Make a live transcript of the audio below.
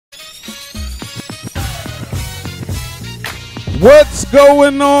What's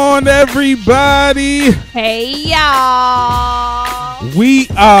going on, everybody? Hey, y'all. We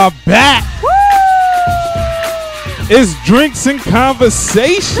are back. Woo! It's Drinks and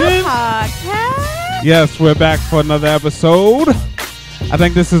Conversation. Podcast. Yes, we're back for another episode. I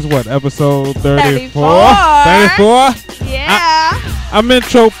think this is what, episode 34? 34? Yeah. I'm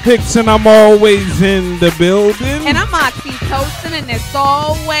Intro Picks and I'm always in the building. And I'm OXYTOSIN and it's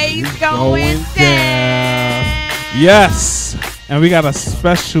always going down. Yes. And we got a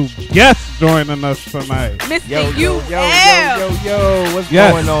special guest joining us tonight. Mr. UL. What's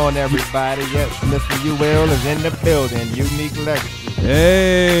going on, everybody? Yes, Mr. UL is in the building. Unique Legacy.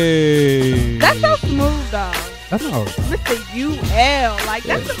 Hey. That's so smooth, though. I know. Mr. UL. Like,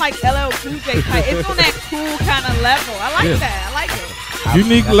 that's some, like, LL Cool J type. It's on that cool kind of level. I like that. I like it.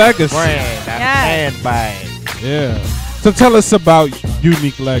 Unique Legacy. Brand. I stand by it. Yeah. So tell us about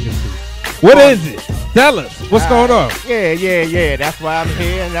Unique Legacy. What is it? Tell us. What's going on? Yeah. That's why I'm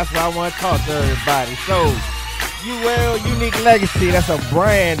here, and that's why I want to talk to everybody. So, UL Unique Legacy, that's a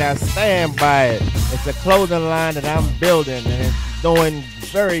brand. I stand by it. It's a clothing line that I'm building, and it's doing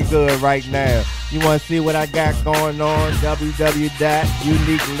very good right now. You want to see what I got going on?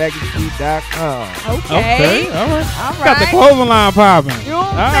 www.uniquelegacy.com. Okay. All right. Got the clothing line popping. You know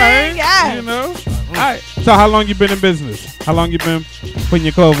what I'm saying? Yeah. You know. All right. So how long you been in business? How long you been putting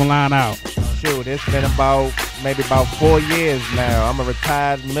your clothing line out? Shoot, it's been about 4 years now. I'm a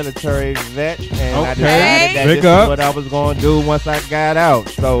retired military vet, and I decided that this is what I was going to do once I got out.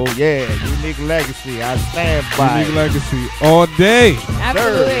 So, yeah, Unique Legacy. I stand by Unique Legacy all day.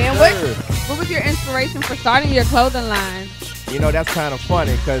 Absolutely. And what was your inspiration for starting your clothing line? You know, that's kind of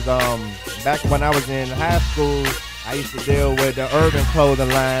funny because back when I was in high school, I used to deal with the urban clothing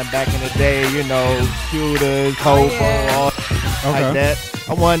line back in the day, you know, shooters, hobo, all like that.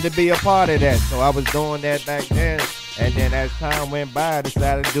 I wanted to be a part of that, so I was doing that back then. And then as time went by, I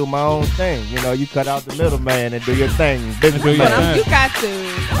decided to do my own thing. You know, you cut out the middleman and do your thing. You got to do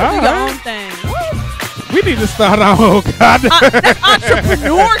your own thing. We need to start our own that's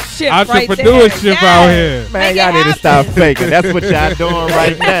entrepreneurship right there. Entrepreneurship out here. Man, y'all need to stop faking. That's what y'all doing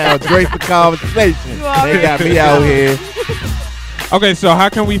right now. Great for conversation. They got me out here. Okay, so how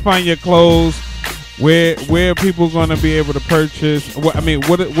can we find your clothes? Where are people going to be able to purchase? What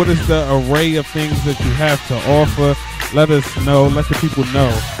is the array of things that you have to offer? Let us know. Let the people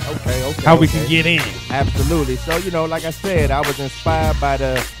know. Okay. How we can get in. Absolutely. So, you know, like I said, I was inspired by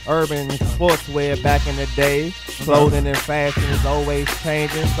the urban sportswear back in the day. Clothing and fashion is always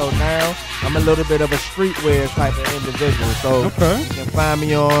changing. So now I'm a little bit of a streetwear type of individual. So you can find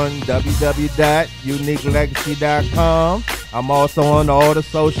me on www.uniquelegacy.com. I'm also on all the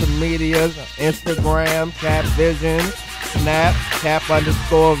social medias, Instagram, Cap Vision, Snap,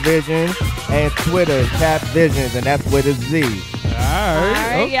 Cap_Vision, and Twitter, Cap Visions, and that's with a Z. All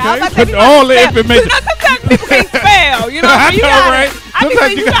right. Okay. Yeah, put all the information. Sometimes people can't spell, you know. I know, right?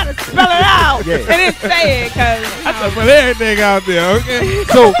 Sometimes you gotta spell it out and then say it, cause I have to put everything out there. Okay.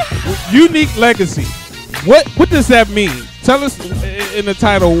 So, Unique Legacy. What does that mean? Tell us in the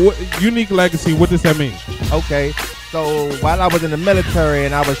title. Unique Legacy. What does that mean? Okay. So while I was in the military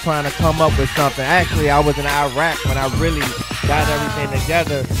and I was trying to come up with something, actually I was in Iraq when I really got everything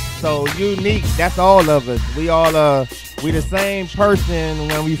together. So unique, that's all of us. We all we the same person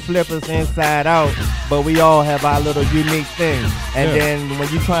when we flip us inside out, but we all have our little unique thing. And then when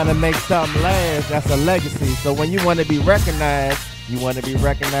you're trying to make something last, that's a legacy. So when you want to be recognized, you want to be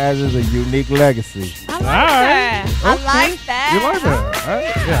recognized as a unique legacy. I like that. Okay. I like that. You like that? All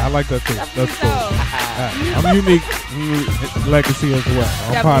right. Yeah, I like that too. That's cool. I'm Unique Legacy as well.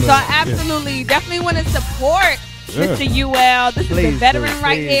 I'm part of it. Absolutely, definitely want to support Mr. UL. This is a veteran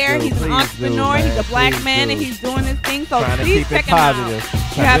right here. He's an entrepreneur. He's a black man, and he's doing his thing. So please check him out. You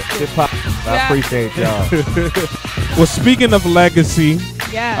have to. I appreciate y'all. Well, speaking of legacy,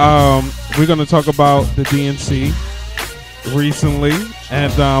 we're going to talk about the DNC recently,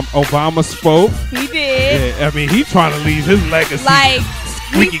 and Obama spoke. He did. Yeah, I mean, he's trying to leave his legacy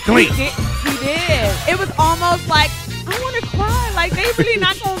squeaky clean. He did. It was almost like, I want to cry. Like, they really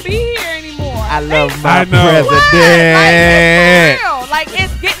not going to be here anymore. I love my president. Like,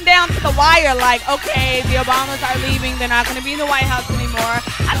 it's getting down to the wire. Like, okay, the Obamas are leaving. They're not going to be in the White House anymore.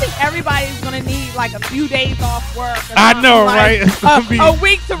 I think everybody's going to need, like, a few days off work. I know, right? A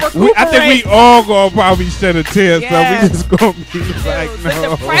week to recuperate. I think we all going to probably shed a tear. So we just going to be like, no. The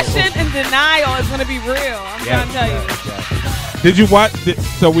depression and denial is going to be real. I'm trying to tell you. Did you watch?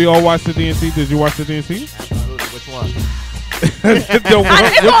 So we all watched the DNC. Did you watch the DNC? Absolutely. Which one? It's on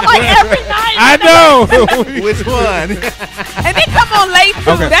like every night. I know. Which one? And they come on late too.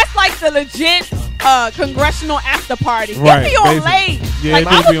 Okay. That's like the legit congressional after party. Right, It be on late. Yeah, like, it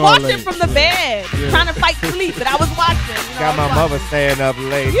I do be was on watching late. from the bed, trying to fight sleep, but I was watching. You know, Got my mother staying up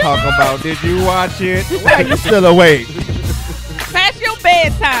late talking know? about, did you watch it? Why are you still awake? Past your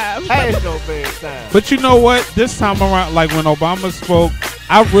bedtime. Past your bedtime. But you know what? This time around, like when Obama spoke,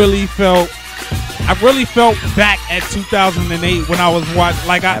 I really felt back at 2008 when I was watching.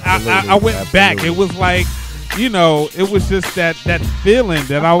 Like I went back. It was like, you know, it was just that feeling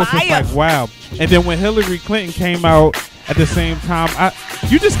that I was just like, wow. And then when Hillary Clinton came out at the same time,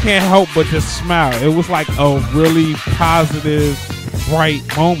 you just can't help but just smile. It was like a really positive, bright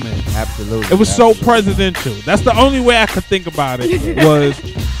moment. Absolutely. It was so presidential. That's the only way I could think about it. Was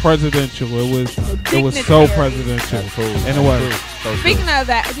presidential. It was so presidential. And it was. Speaking of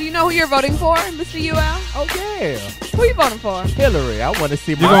that, do you know who you're voting for, Mr. UL? Oh yeah. Who you voting for? Hillary. I want to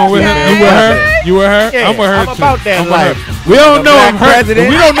see my. You going with her? You with her? You with her? Yeah, I'm with her I'm too. about that life. We don't know if her. President.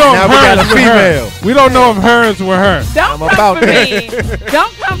 We don't know Now if we got hers a with her. female. We don't know if hers were her. Don't I'm come about for that. me.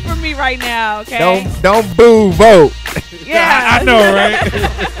 Don't come for me right now, okay? Don't boo vote. Yeah. I know, right?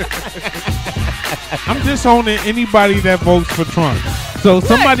 I'm disowning anybody that votes for Trump. So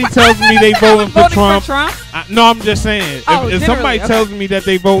somebody tells me they voting for Trump. No, I'm just saying. If somebody tells me that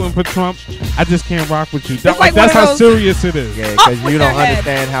they voting for Trump, I just can't rock with you. That's how serious it is. Yeah, because you don't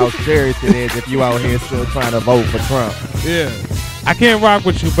understand how serious it is if you out here still trying to vote for Trump. Yeah, I can't rock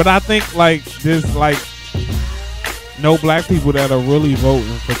with you, but I think like there's like no black people that are really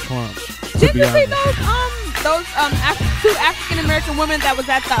voting for Trump. Did you see those two African American women that was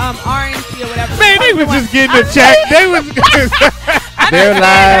at the RNC or whatever? Man, they was just getting a check. They was. Their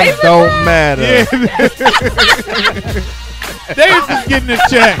lives don't matter. Yeah. They was just getting a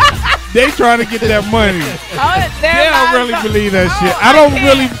check. They trying to get that money. They don't really believe that shit. I don't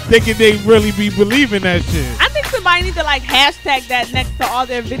really think they really be believing that shit. I think somebody needs to like hashtag that next to all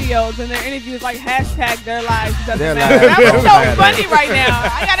their videos and their interviews, like hashtag their lives doesn't matter. That was so funny right now.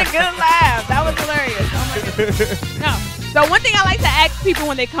 I got a good laugh. That was hilarious. Oh my goodness. No. So one thing I like to ask people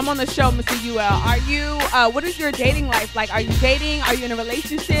when they come on the show, Mr. UL, are you, what is your dating life like? Are you dating? Are you in a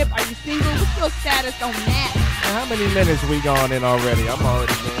relationship? Are you single? What's your status on that? How many minutes we gone in already? I'm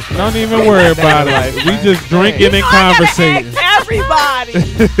already going. Don't even worry about it. We just drinking and conversating. Everybody.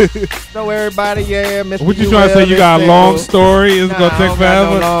 So everybody, yeah, Mr. What you trying to say? You got a long story? It's going to take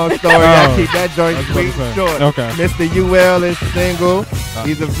forever? No long story. I keep that joint sweet and short. Okay. Mr. UL is single.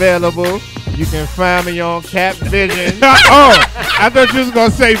 He's available. You can find me on Cap Vision. Oh, I thought you was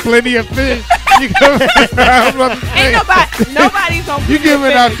going to say plenty of fish. Ain't nobody's on You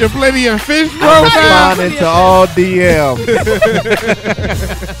giving out your plenty of fish, bro? I'm responding to all DMs.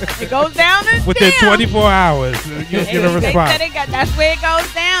 It goes down in within DM. 24 hours. You get a response. That's where it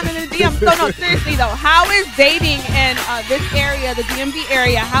goes down in the DM. So no, seriously though, how is dating in this area, the DMV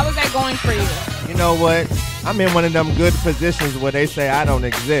area, how is that going for you? You know what? I'm in one of them good positions where they say I don't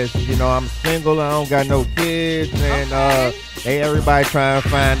exist. You know, I'm single. I don't got no kids, and everybody trying to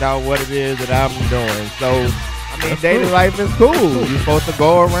find out what it is that I'm doing. So, I mean, dating life is cool. You're supposed to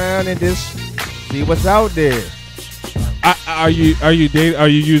go around and just see what's out there. Are you dating? Are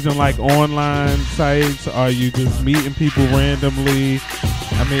you using like online sites? Are you just meeting people randomly?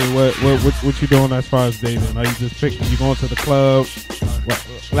 I mean, what you doing as far as dating? Are you just you going to the club?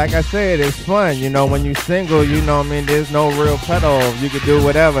 Like I said, it's fun. You know, when you're single, you know what I mean, there's no real cutoff. You can do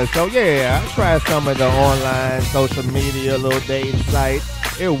whatever. So, yeah, I tried some of the online social media little dating sites.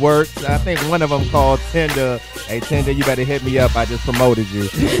 It works. I think one of them called Tinder. Hey, Tinder, you better hit me up. I just promoted you.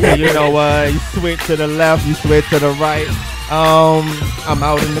 You know, you switch to the left, you switch to the right. I'm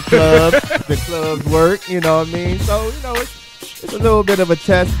out in the club. The clubs work, you know what I mean? So, you know, it's a little bit of a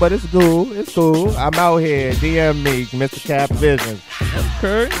test, but it's cool. It's cool. I'm out here. DM me, Mr. Cap Vision.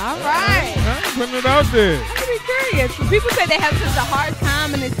 Okay. All right. I'm putting it out there. I'm pretty curious. People say they have such a hard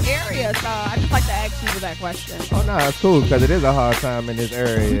time in this area, so I just like to ask you that question. Oh, no, it's cool because it is a hard time in this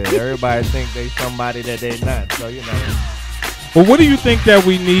area. Everybody think they somebody that they not, so, you know. Well, what do you think that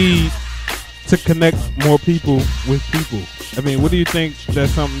we need to connect more people with people? I mean, what do you think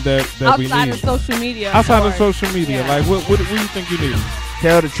that's something that we need? Outside of social media. Outside of social media. Yeah. Like, what do you think you need?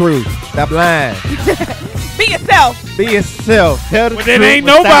 Tell the truth. Stop lying. Be yourself. Be yourself. Tell the truth. Then ain't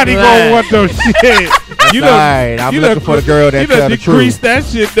nobody gonna want those shit. You know, right. I'm looking for the girl that tell the truth. You decrease that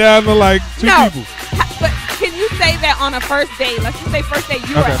shit down to like two people. But can you say that on a first date? Let's just say first date,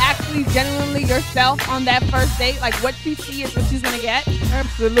 you are actually genuinely yourself on that first date? Like what you see is what she's gonna get?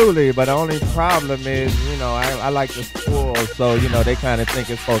 Absolutely, but the only problem is, you know, I like to spoil, so, you know, they kind of think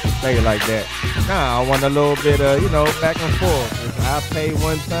it's supposed to stay like that. Nah, I want a little bit of, you know, back and forth. If I pay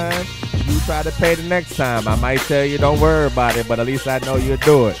one time, you try to pay the next time, I might tell you don't worry about it, but at least I know you'll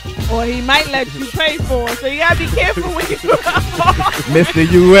do it. Or he might let you pay for it, so you gotta be careful when you Mr.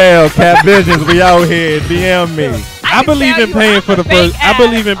 UL, Cat Visions, we out here. DM me. I believe in paying for the first. I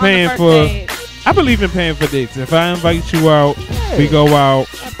believe in paying for. I believe in paying for dates. If I invite you out, we go out.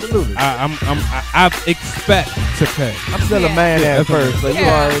 Absolutely. I expect to pay. I'm still a man at first, so you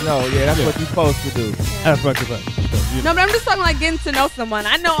already know. Yeah, that's what you're supposed to do. That's what you're No, but I'm just talking like getting to know someone.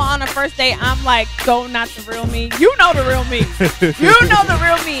 I know on a first date, I'm like so not the real me. You know the real me. You know the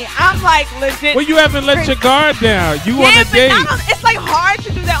real me. I'm like legit. Well, you haven't let your guard down. You on a date. It's like hard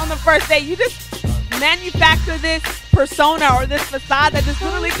to do that on the first date. You just manufacture this persona or this facade that just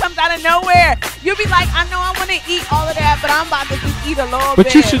literally comes out of nowhere. You'll be like, I know I want to eat all of that, but I'm about to just eat a little bit.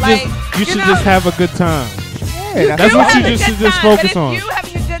 But you should just have a good time. Yeah, that's what you should just focus on. You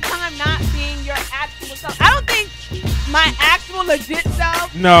having a good time, not being your actual self. I don't think my actual legit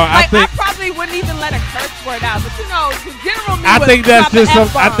self. No, I probably wouldn't even let a curse word out. But you know, the general me. I think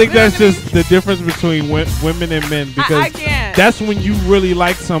that's just the difference between women and men, because that's when you really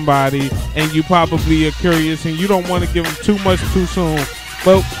like somebody and you probably are curious and you don't want to give them too much too soon.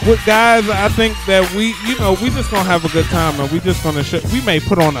 But with guys, I think that we just gonna have a good time and we just gonna we may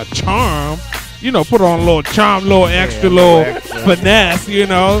put on a charm. Put on a little charm, little extra finesse,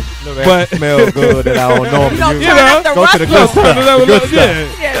 but smell good that I don't normally go to the good stuff.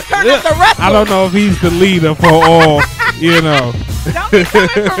 Turn up the Russell. I don't know if he's the leader for all, Don't be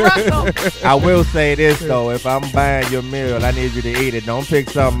coming for Russell. I will say this though, if I'm buying your meal, I need you to eat it. Don't pick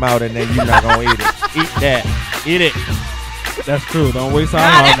something out and then you're not gonna eat it. Eat that. Eat it. That's true. Don't waste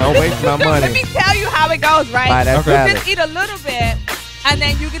our money. Don't waste my money. Let me tell you how it goes, right? You just eat a little bit. And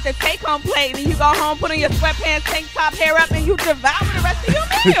then you get the take-home plate, and you go home, put on your sweatpants, tank top, hair up, and you devour the rest of your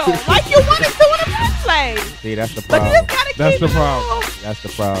meal like you wanted to in the first place. See, that's the problem. But you just gotta that's keep the problem. That's the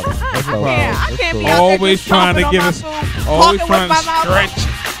problem. I can't be always trying to give us, always trying to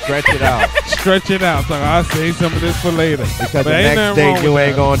stretch it out. Stretch it out. So I'll save some of this for later. Because the next day you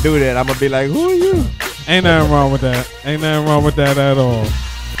ain't gonna do that. I'm gonna be like, who are you? Ain't nothing wrong with that. Ain't nothing wrong with that at all.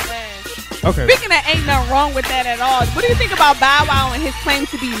 Okay. Speaking of ain't nothing wrong with that at all, what do you think about Bow Wow and his claim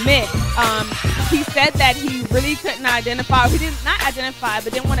to be mixed? He said that he really couldn't identify, he did not identify,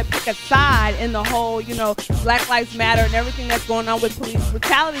 but didn't want to pick a side in the whole, Black Lives Matter and everything that's going on with police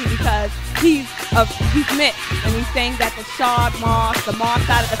brutality, because he's mixed, and he's saying that the Shard Moss, the Moss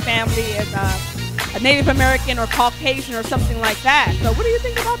side of the family is a Native American or Caucasian or something like that. So what do you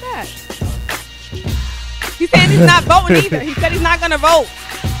think about that? He's saying he's not voting either. He said he's not going to vote.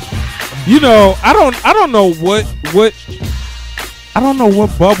 I don't know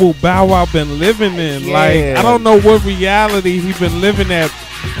what bubble Bow Wow been living in. Yeah. Like, I don't know what reality he been living at.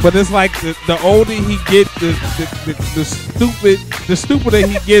 But it's like the older he gets, the stupider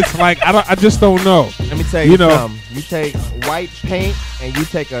he gets. Like, I just don't know. Let me tell you something. You take white paint and you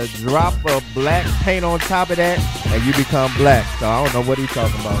take a drop of black paint on top of that, and you become black. So I don't know what he's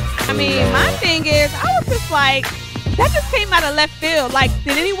talking about. I mean, my thing is, I was just like, that just came out of left field. Like,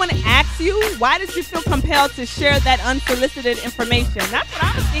 did anyone ask you? Why did you feel compelled to share that unsolicited information? That's what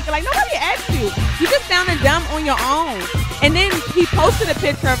I was thinking. Like, nobody asked you. You just sounded dumb on your own. And then he posted a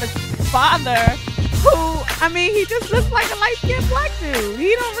picture of his father, who, he just looks like a light-skinned black dude.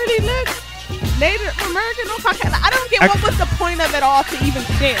 He don't really look Native American or Caucasian. I don't get what was the point of it all to even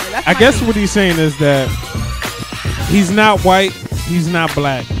share. I guess what he's saying is that he's not white, he's not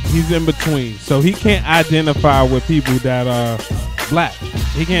black. He's in between, so he can't identify with people that are black.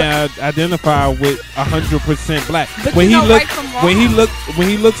 He can't identify with 100% black. But when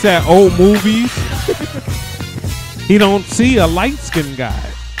he looks at old movies, he don't see a light skinned guy.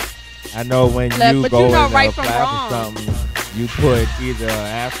 I know when you go in right from wrong. Something, you put either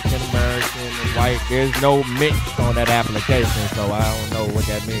African American or white. There's no mix on that application, so I don't know what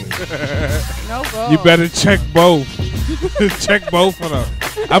that means. No, bro. You better check both. Check both of them.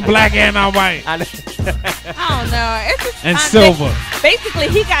 I'm black and I'm white. I don't know. It's just and silver. Basically,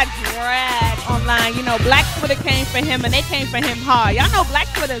 he got dragged online. Black Twitter came for him, and they came for him hard. Y'all know Black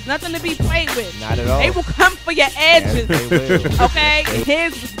Twitter is nothing to be played with. Not at all. They will come for your edges. Yes, they will. Okay?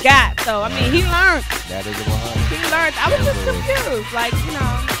 His was got. So, he learned. That is 100. He learned. I was just confused. Like,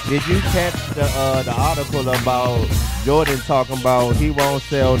 Did you catch the article about Jordan talking about he won't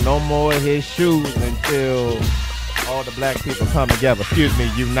sell no more of his shoes until all the black people come together?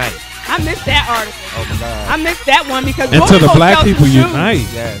 Unite. I missed that article. Oh my God. I missed that one because until the black people unite.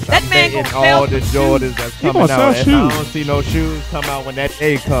 Yes, that man gonna sell all the Jordans that's coming out. If I don't see no shoes come out when that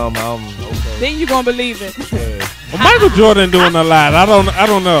day come, okay. Then you gonna believe it. Yeah. Well, Michael Jordan doing a lot. I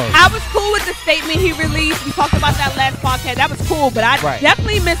don't know. I was cool with the the statement he released. We talked about that last podcast. That was cool, but I Right.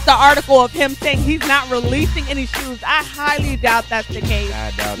 definitely missed the article of him saying he's not releasing any shoes. I highly doubt that's the case.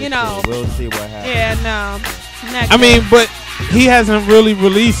 I doubt it, You know. too. We'll see what happens. Yeah, no. Next I mean, but he hasn't really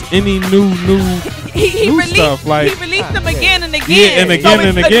released any new he new released stuff. Like, he released them yeah. again and again. yeah, and So again it's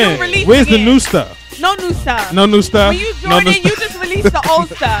and a new again. release Where's the again. new stuff? No new stuff. No new stuff. When you No new Jordan, you stuff? just released the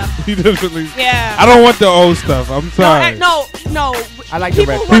old stuff. He just released. Yeah. I don't want the old stuff. I'm sorry. No. I like the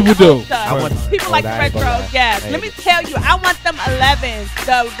People retro. want People the do. old stuff. I want- People oh, like the I ain't gonna retros. lie. Yes. I Let me ain't- tell you, I want them 11s,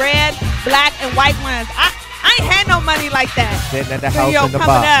 the red, black, and white ones. I ain't had no money like that. Sitting at the So, house yo, in the coming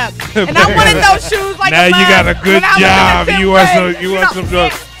box. up, and I wanted those shoes like Now a you month got a good when I was in the job. fifth You want grade. some- you want some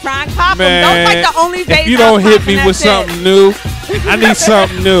drugs. Try and cop them. Man, Those like the only days if you I'm don't hit popping me that with shit. something new, I need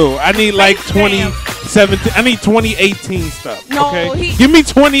something new. I need like Space Jam. 2017. I need 2018 stuff. No, okay, give me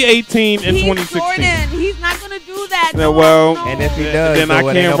 2018 and He's 2016. Jordan. He's not gonna do that. Yeah, No, well, no. And if he Then does, I so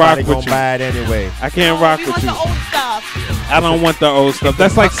it can't ain't rock nobody with gonna you. buy it anyway. I can't No, rock we with want you. the old stuff. I don't want the old stuff.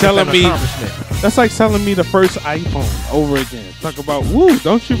 That's like selling It's an me. accomplishment. That's like selling me the first iPhone over again. Talk about, woo,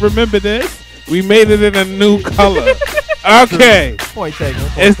 don't you remember this? We made it in a new color. Okay. Point taken.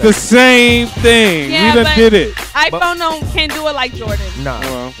 Point It's the taken. same thing. Yeah, we done but- did it. iPhone can't do it like Jordan. No,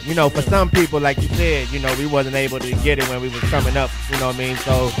 Well. you know, for some people, like you said, you know, we wasn't able to get it when we was coming up. You know what I mean?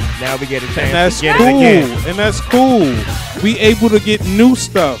 So now we get a And chance that's to get cool. it again. And that's cool. We able to get new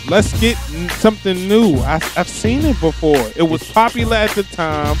stuff. Let's get something new. I've seen it before. It was popular at the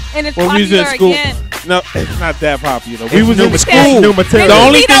time. And it's when we was in popular school. again. No, it's not that popular. We It's was new in material. school. New material. The Did you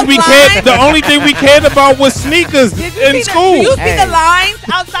only see thing those we lines? cared. The only thing we cared about was sneakers Did you in see school. do you see Hey. the lines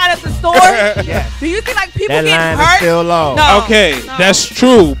outside of the store? Yeah. Do you see like people That getting line hurt? is still long. No. Okay, No. that's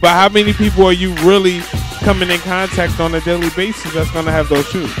true. But how many people are you really coming in contact on a daily basis that's gonna have those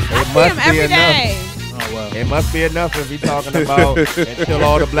shoes? I see them every day. Oh well. It must be enough if we talking about until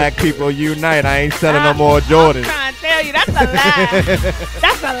all the black people unite. I ain't selling no more Jordans. I'm trying to tell you, that's a lie.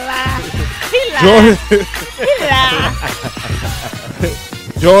 That's a lie. He lied. Jordan, He lied.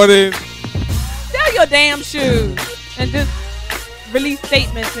 Jordan. Sell your damn shoes and just release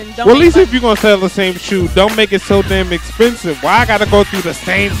statements and don't. Well, at make least money. if you're gonna sell the same shoe, don't make it so damn expensive. Why I gotta go through the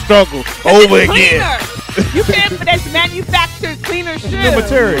same struggle 'Cause over it's again? cleaner. You paying for this manufactured cleaner shoe. New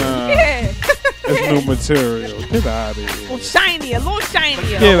material. Yeah. It's new material. Get out of A here. little shinier, a little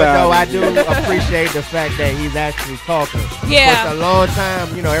shinier. Get But out though of I here. do appreciate the fact that he's actually talking. Yeah. For a long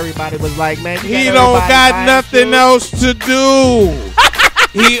time, you know, everybody was like, man, you He got don't everybody got buying nothing shoes. else to do.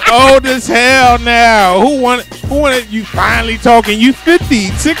 He old as hell now. Who wanted you finally talking? You 50,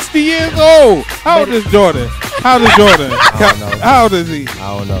 60 years old. How old is Jordan? How old is Jordan? I don't know. How old is he?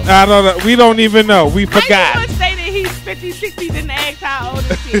 I don't know. I don't know. We don't even know. We How you forgot. gonna say that he's 50, 60, didn't ask how old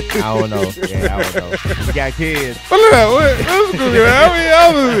is he? I don't know. Yeah, I don't know. He got kids. But look, let's Google it. How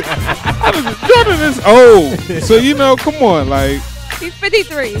old is it? Jordan is old. So, you know, come on. Like, He's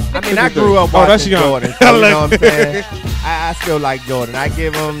 53. I mean, I grew up Oh, that's watching young. Jordan. So, you know what I'm saying? I still like Jordan. I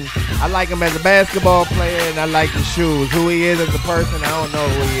like him as a basketball player, and I like the shoes. Who he is as a person, I don't know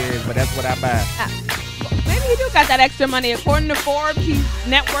who he is, but that's what I buy. Maybe he do got that extra money. According to Forbes, his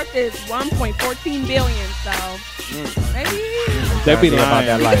net worth is 1.14 billion. So maybe they be Idea about lying.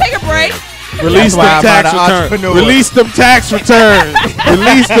 that we life. can take a break. Release them That's why I'm tax not an returns. entrepreneur. Release them tax returns.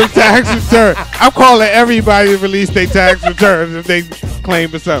 Release them tax returns. I'm calling everybody to release their tax returns if they claim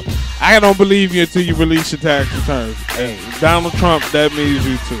for something. I don't believe you until you release your tax returns. Hey, Donald Trump, that means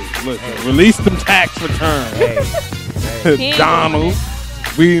you too. Listen, release them tax returns. Hey, He ain't Donald,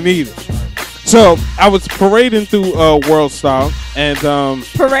 we need it. So I was parading through World Star and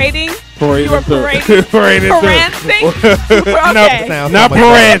Parading. parading You were through. parading. parading Prancing? through. Okay. No, Sounds not so much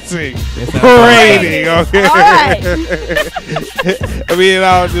better. prancing. It sounds Parading, okay? All right. I mean,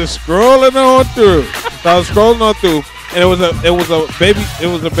 I was just scrolling on through. So I was scrolling on through, and it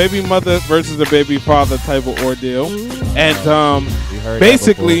was a baby mother versus a baby father type of ordeal, and We heard that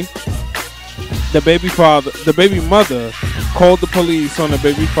basically, before. the baby mother called the police on the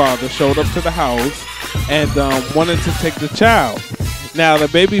baby father, showed up to the house, and wanted to take the child. Now, the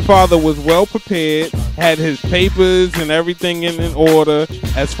baby father was well prepared, had his papers and everything in order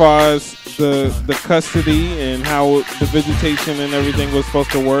as far as the custody and how the visitation and everything was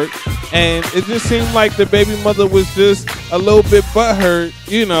supposed to work. And it just seemed like the baby mother was just a little bit butthurt,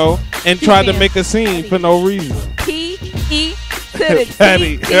 you know, and tried to make a scene for no reason. P-E to the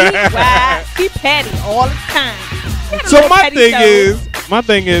Petty. T-E-Y. She petty all the time. She had a So little my petty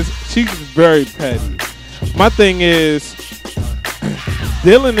thing is, she's very petty. My thing is,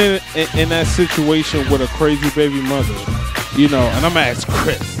 dealing in that situation with a crazy baby mother, you know, and I'm gonna ask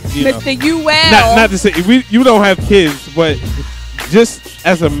Chris, you know, Mr. UL. not to say you don't have kids, but just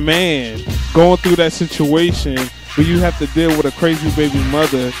as a man, going through that situation where you have to deal with a crazy baby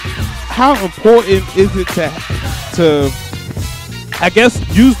mother, how important is it to I guess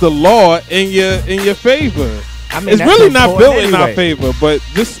use the law in your favor? I mean, it's really not built in our favor, but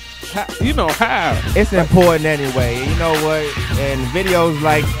just how. It's important anyway. You know what? And videos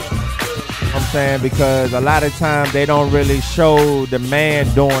like I'm saying, because a lot of times they don't really show the man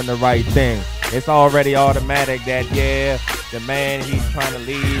doing the right thing. It's already automatic that the man, he's trying to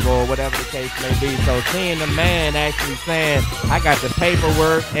leave or whatever the case may be. So seeing the man actually saying, I got the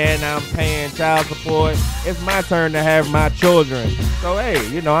paperwork and I'm paying child support, it's my turn to have my children. So hey,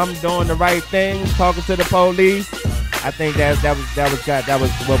 I'm doing the right thing, talking to the police. I think that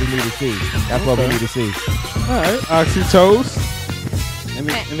was what we need to see. That's what we need to see. All right, OXYTOSIN.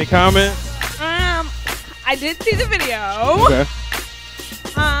 Any comments? I did see the video. Okay.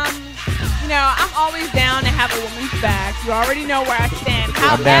 I'm always down to have a woman's back. You already know where I stand.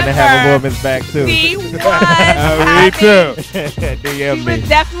 I'm down to have a woman's back too. She was me too. She was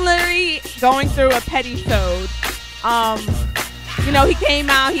definitely going through a petty-sode. He came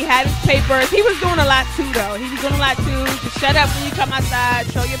out, he had his papers. He was doing a lot too, though. He was doing a lot too. Just shut up when you come outside,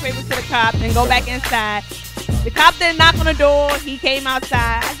 show your papers to the cop, and go back inside. The cop didn't knock on the door. He came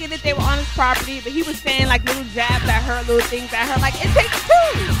outside. I get it, they were on his property, but he was saying like little jabs at her, little things at her. Like, it takes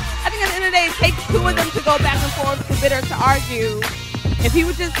two. I think at the end of the day, it takes two of them to go back and forth to bitter to argue. If he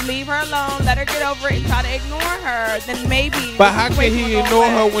would just leave her alone, let her get over it, and try to ignore her, then maybe. But how can he ignore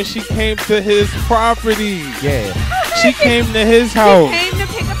her when she came to his property? Yeah. She came to his house. He came to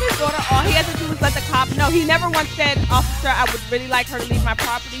pick up his daughter. All he had to do was let the cop know. He never once said, officer, I would really like her to leave my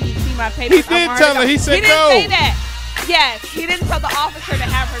property. You see my papers. He did tell her. He said no. He didn't say that. Yes, he didn't tell the officer to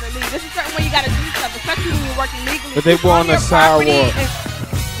have her to leave. There's a certain way you got to do stuff, especially when you're working legally. But they were on the sidewalk.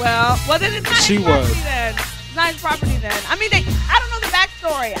 Well, then it's not his property then. It's not his property then. I mean, I don't know the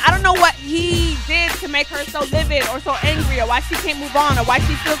backstory. I don't know what he did to make her so livid or so angry, or why she can't move on, or why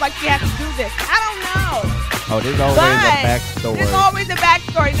she feels like she has to do this. I don't know. Oh, there's always a backstory. There's always a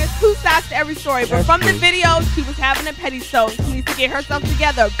backstory. There's two sides to every story. But from the video, she was having a petty stone. She needs to get herself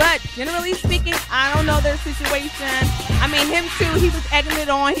together. But generally speaking, I don't know their situation. I mean, him too, he was egging it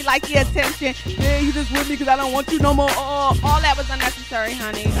on. He liked the attention. Yeah, you just with me because I don't want you no more. Oh, all that was unnecessary,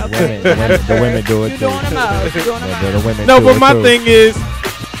 honey. Okay. The women do it You're too. doing them up. You're doing them up. The women no, do but it my too. thing is,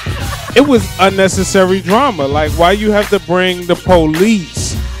 it was unnecessary drama. Like, why you have to bring the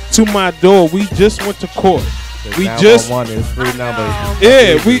police to my door? We just went to court. We just is free numbers.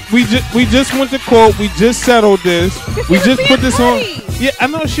 Yeah, we just went to court. We just settled this. We just put this petty. On. Yeah, I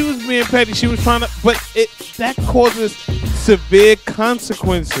know she was being petty. She was trying to, but that causes severe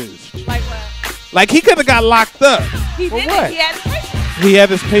consequences. Like what? Like, he could have got locked up. He did. What? He had his papers. He had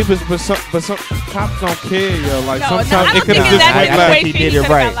his papers, but some cops don't care, yo. Like, sometimes it could have just went I left. think he did it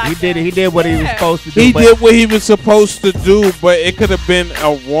right. He did what he was supposed to do. He did what he was supposed to do, but it could have been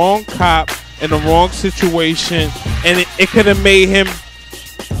a wrong cop in the wrong situation, and it could have made him.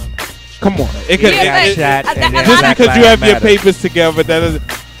 Come on, it could just because you have your papers together.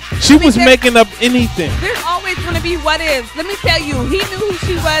 She was making up anything. There's always going to be what ifs. Let me tell you, he knew who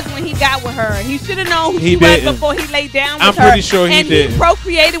she was when he got with her. He should have known who she was before he laid down with her. I'm pretty sure he did. And he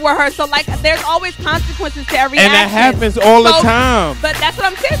procreated with her. So, like, there's always consequences to every action. And that happens all the time. But that's what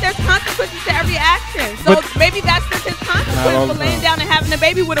I'm saying. There's consequences to every action. So maybe that's just his consequence for laying down and having a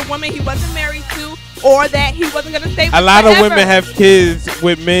baby with a woman he wasn't married to, or that he wasn't going to stay with. A lot of women have kids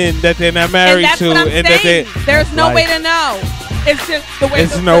with men that they're not married to, and that there's no way to know. It's just the way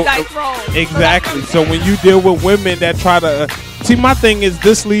the dice roll. Exactly. So when you deal with women that try to see, my thing is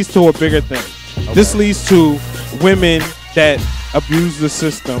this leads to a bigger thing. Okay. This leads to women that abuse the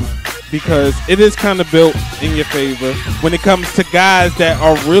system, because it is kind of built in your favor when it comes to guys that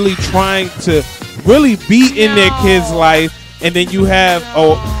are really trying to really be in their kid's life, and then you have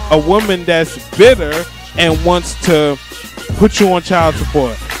a woman that's bitter and wants to put you on child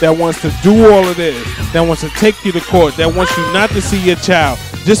support, that wants to do all of this, that wants to take you to court, that wants you not to see your child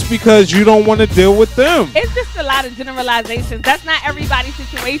just because you don't want to deal with them. It's just a lot of generalizations. That's not everybody's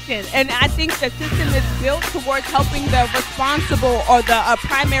situation. And I think the system is built towards helping the responsible or the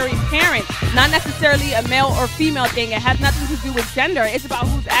primary parent, not necessarily a male or female thing. It has nothing to do with gender. It's about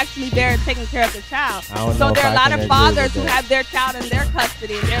who's actually there taking care of the child. So there are a lot of fathers who have their child in their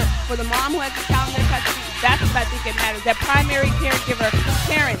custody. And for the mom who has the child in their custody, that's what I think it matters. That primary caregiver,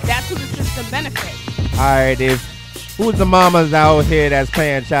 parent, that's who the system benefits. All right, who's the mamas out here that's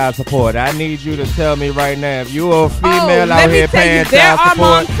paying child support? I need you to tell me right now. If you're a female out here paying child support. There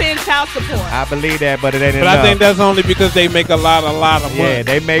are moms paying child support. I believe that, but it ain't enough. But I think that's only because they make a lot of money. Yeah,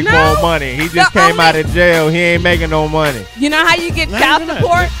 they make more money. He just came out of jail. He ain't making no money. You know how you get child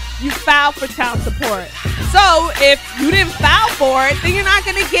support? you file for child support. So if you didn't file for it, then you're not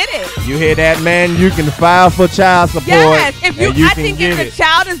gonna get it. You hear that, man? You can file for child support. Yes, if you, I can think get if the it.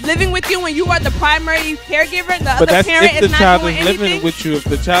 child is living with you and you are the primary caregiver, the But other that's parent if the is not child doing is living anything, with you. If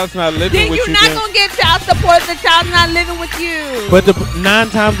the child's not living then with you're you, not then gonna get child support. The child's not living with you. but 9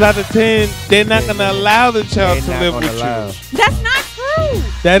 times out of 10, they're not gonna allow the child to live with you. That's not true.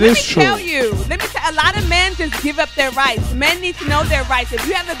 That is true. Let me tell you, a lot of men just give up their rights. Men need to know their rights. If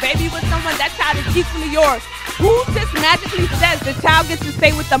you have a baby with someone, that child is equally yours. Who just magically says the child gets to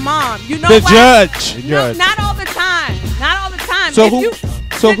stay with the mom? You know The what? judge. No, not all the time. Not all the time. So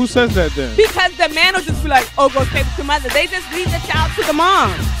If who says that then? Because the man will just be like, oh, go stay with your mother. They just leave the child to the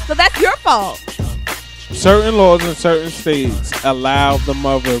mom. So that's your fault. Certain laws in certain states allow the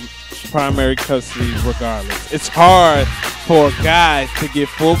mother primary custody regardless. It's hard for a guy to get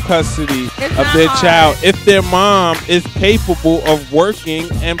full custody of their child if their mom is capable of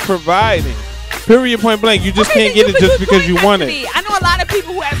working and providing. Period, point blank. You just can't get it just because you want it. I know a lot of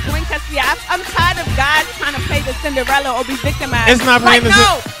people who have joint custody. I'm tired of guys trying to play the Cinderella or be victimized. It's not like, playing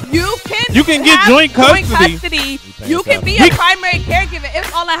no, you can get joint custody. You can be a primary caregiver.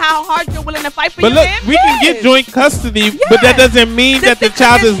 It's all on how hard you're willing to fight for your But look, damn we can get joint custody, but that doesn't mean that the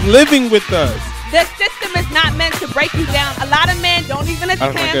child is living with us. The system is not meant to break you down. A lot of men don't even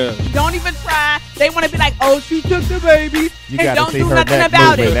attempt, don't even try. They want to be like, oh, she took the baby, and don't do nothing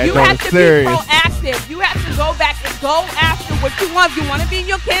about it. You have to be proactive. You have to go back and go after what you want. If you want to be in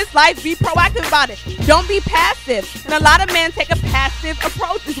your kid's life, be proactive about it. Don't be passive. And a lot of men take a passive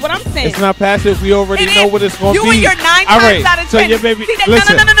approach, is what I'm saying. It's not passive. We already know what it's going to be. You and your 9 times out of 10. So your baby,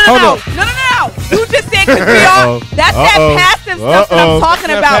 listen, no. You just said because we are. That's that passive stuff that I'm talking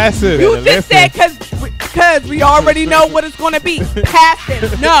about. Passive. You just said because we already know what it's going to be.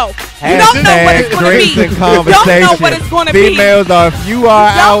 Passive. No. You don't know what it's going to be. You don't know what it's going to be. Females are, if you are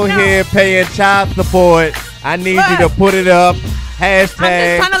out here paying child support, I need you to put it up.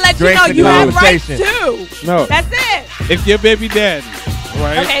 Hashtag I'm just trying to let you know you have rights too. No. That's it. If your baby daddy,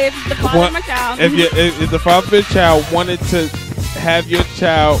 right? Okay, if the father of my child. If the father of your child wanted to have your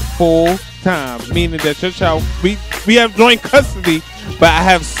child full time, meaning that your child, we have joint custody, but I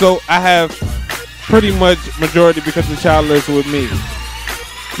have pretty much majority because the child lives with me.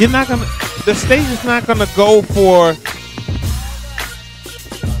 The state is not gonna go for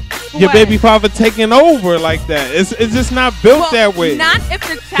your baby father taking over like that. It's just not built that way. Not if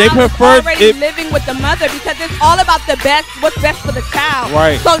the child is already living with the mother, because it's all about what's best for the child.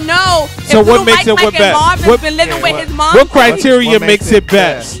 Right. So no. So what makes it what best? Marvin's been living with his mom. What criteria makes it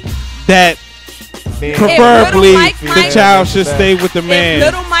best? That preferably the child should stay with the man. If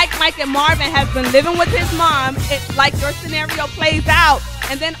little Mike, and Marvin has been living with his mom, it's like your scenario plays out.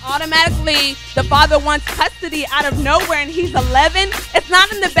 And then automatically the father wants custody out of nowhere and he's 11. It's not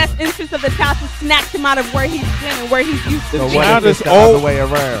in the best interest of the child to snatch him out of where he's been and where he's used to be. The child is the other way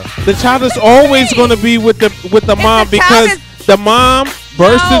around. The child is always going to be with the mom because the mom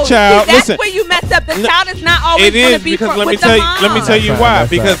births the child. See, that's where you messed up. The child is not always going to be because with the mom. Let me tell you why.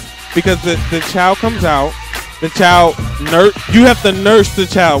 Because the child comes out. The child you have to nurse the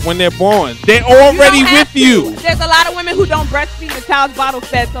child when they're born. They're already with you. There's a lot of women who don't breastfeed the child's bottle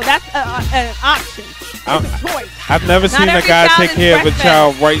fed, so that's an option. It's a choice. I've never seen a guy take care of a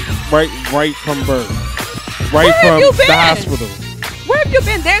child right from birth, right from the hospital. Where have you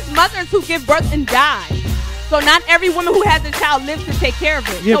been? There's mothers who give birth and die. So not every woman who has a child lives to take care of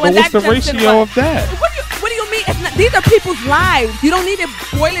it. Yeah, so but what's the ratio of that? What do you mean? These are people's lives. You don't need to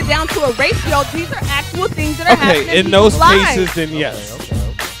boil it down to a ratio. These are actual things that are happening in those lives. cases, then yes.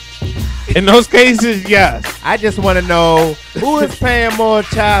 In those cases, yes. I just want to know who is paying more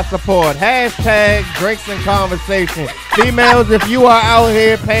child support. Hashtag drinks and conversation. Females, if you are out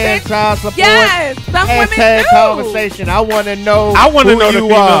here paying child support, some hashtag conversation. I want to know. I want to know who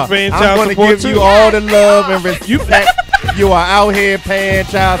the females paying child support. I'm going to give you all the love and respect. You are out here paying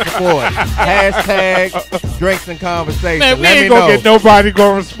child support. Hashtag drinks and conversation. Man, we ain't gonna get nobody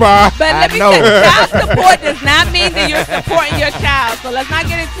gonna respond. But let me say, child support does not mean that you're supporting your child. So let's not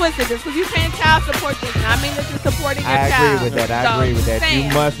get it twisted. Just because you're paying child support does not mean that you're supporting your child. I agree with that. I agree with that. You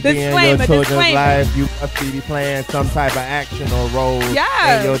must be in your children's life. You must be playing some type of action or role in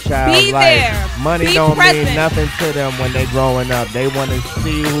your child's life. Money don't mean nothing to them when they're growing up. They want to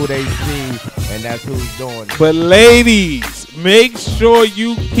see who they see, and that's who's doing it. But ladies, make sure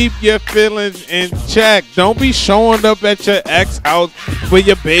you keep your feelings in check. Don't be showing up at your ex house with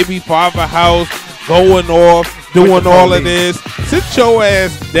your baby father house, going off, doing all of this. Sit your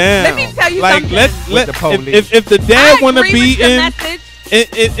ass down. Let me tell you something. If the dad want to be in,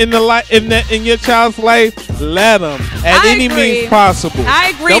 in your child's life, let them at any means possible. I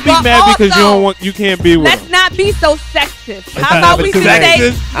agree. Don't be mad because you can't be with them. Let's not be so sexist. How about we just say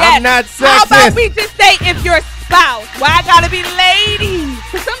yes, I'm not sexist. How about we just say if your spouse? Why I gotta be ladies?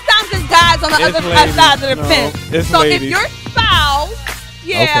 Because sometimes there's guys on the other side of the fence. So ladies. if your spouse,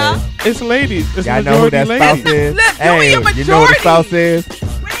 yeah, okay. It's ladies. It's y'all know who that spouse is. Hey, you know what the spouse is.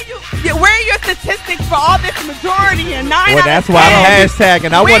 Where are your statistics for all this majority and 9 Well, that's why I'm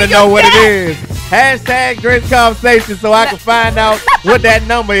hashtagging. I want to know what it is. Hashtag Drinks Conversation so I can find out what that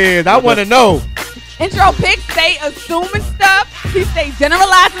number is. I want to know. Intro pics stay assuming stuff. He stay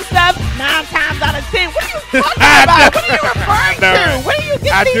generalizing stuff 9 times out of 10. What are you talking about? What are you referring to? Where do you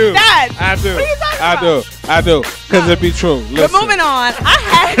get these stats? I do. What are you talking about? I do. Because it be true. Listen. But moving on.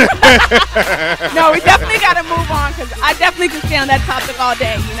 No, we definitely got to move on because I definitely could stay on that topic all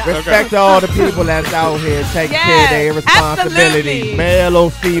day. You know? Respect to all the people that's out here taking care of their responsibilities. Absolutely. Male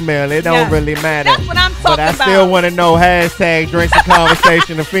or female. It don't really matter. That's what I'm talking about. But I still want to know hashtag Drinks and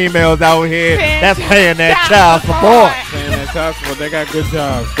Conversation. The females out here that's paying that child support. Paying that child support. They got good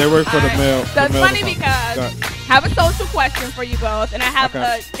jobs. They work for the male. So it's funny because I have a social question for you both, and I have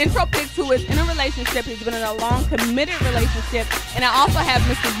intro pics who is in a relationship. He's been in a long, committed relationship, and I also have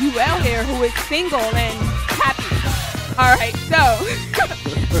Mr. UL here who is single and happy. All right, so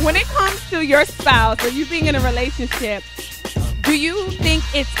when it comes to your spouse or you being in a relationship, do you think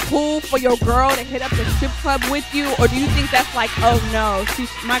it's cool for your girl to hit up the strip club with you, or do you think that's like, oh no,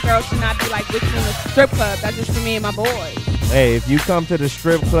 my girl should not be like with me in the strip club? That's just for me and my boys. Hey, if you come to the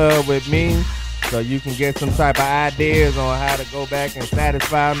strip club with me, so you can get some type of ideas on how to go back and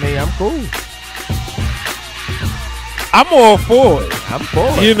satisfy me, I'm cool. I'm all for it. I'm for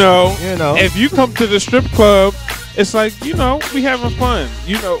it. You know, if you come to the strip club, it's like, we having fun.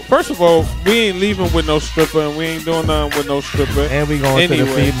 First of all, we ain't leaving with no stripper, and we ain't doing nothing with no stripper. And we going to the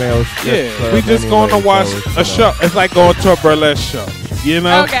female strip club. We just going to watch a show. It's like going to a burlesque show,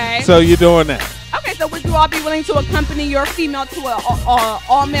 Okay. So you're doing that. Okay, so would you all be willing to accompany your female to a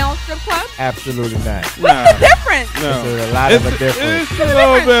all-male strip club? Absolutely not. What's the difference? No. There's a lot of a difference. It's a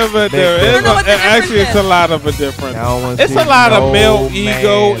little bit of a difference. Actually, it's a lot of a difference. It's a lot of male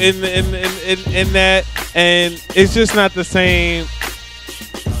ego in that, and it's just not the same.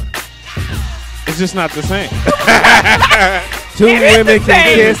 It's just not the same. Two women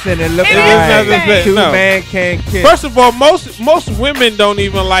can kiss and it looks like two men can't kiss. First of all, most women don't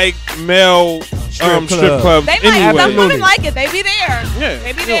even like male strip clubs anyway. Some women like it. They be there. Yeah.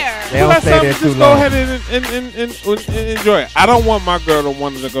 They be there. They don't stay there too just long. go ahead and enjoy it. I don't want my girl to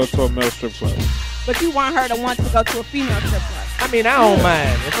want to go to a male strip club. But you want her to want to go to a female strip club. I mean, I don't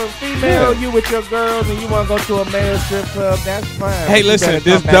mind. If a female, you with your girls and you want to go to a male strip club, that's fine. Hey, listen,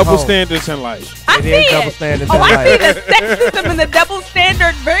 there's double standards in life. I see it. Double standards in life. I see the sexism and the double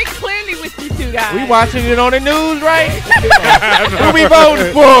standard very clearly with you two guys. We watching it on the news, right? Who we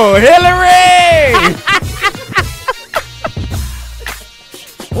voting for? Hillary!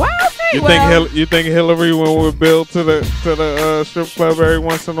 Well, okay, You think Hillary would build to the strip club every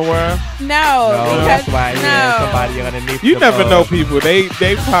once in a while? No, that's why somebody underneath. You never know people. They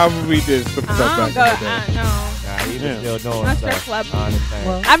probably did some stuff back in the day. No. Still doing a strip club.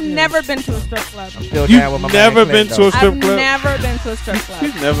 I've never been to a strip club. I'm still down with my never been to a strip club? I've never been to a strip club.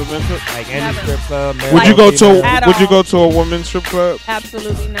 She's never been to like any strip club. Would you go to a women's strip club?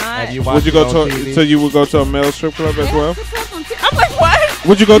 Absolutely not. Would you go to? So you would go to a male strip club as well? I'm like, what?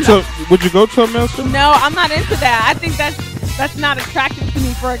 Would you go to a male strip club? No, I'm not into that. I think that's not attractive to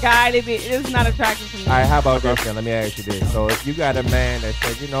me for a guy. It is not attractive to me. All right, how about this then? Let me ask you this. So if you got a man that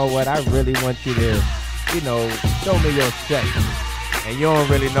says, you know what, I really want you to, show me your sex, and you don't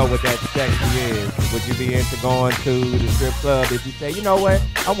really know what that sexy is, would you be into going to the strip club if you say, you know what,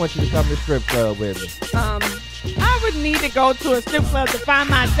 I want you to come to the strip club with me? I would need to go to a strip club to find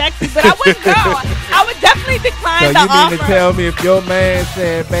my sexy, but I wouldn't go. I would definitely decline the offer. So you mean to tell me if your man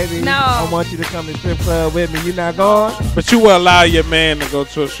said, baby, no, I want you to come to the strip club with me, you're not going? But you will allow your man to go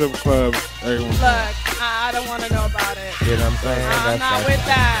to a strip club every once in a while. Look, I don't want to know about it. You know what I'm saying? I'm not with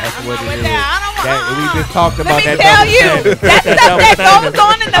that. That's what it is. I don't want We just talked about that. Let me tell you, that stuff that goes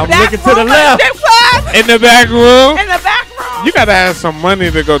on in the back room to the left. Strip club. In the back room? In the back room. You got to have some money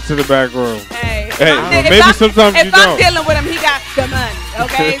to go to the back room. Maybe sometimes you don't. If I'm dealing with him, he got the money,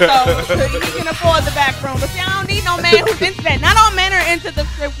 okay? So he can afford the back room. But see, I don't need no man who's into that. Not all men are into the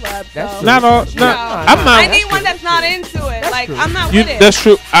strip club. So. Not all. I'm not. I need one that's not into it. Like, I'm not with it. That's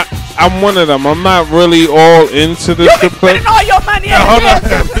true. I'm one of them. I'm not really all into the strip club. Spending all your money on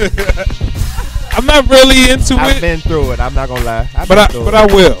I'm not really into it. I've been through it. I'm not gonna lie. But I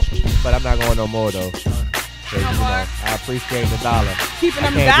will. But I'm not going no more though. 'cause, No more. I appreciate the dollar. Keeping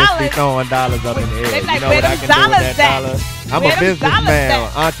them I can't just be dollars. throwing dollars up in the air. They be like, you know where what I them can do with dollars that at? dollar? I'm Where a them businessman,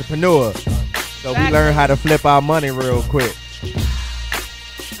 dollars at? entrepreneur. So we learn how to flip our money real quick.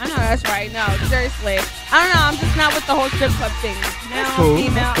 I know that's right. No, seriously. I don't know. I'm just not with the whole strip club thing. Male, That's cool.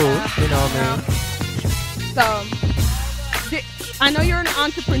 female. That's cool. You know what I mean? So, I know you're an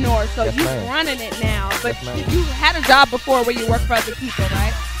entrepreneur, so Yes, you're ma'am. running it now. But Yes, ma'am. you had a job before where you worked for other people,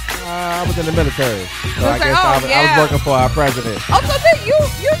 right? I was in the military, so I Military, guess I yeah. was working for our president. Oh, so then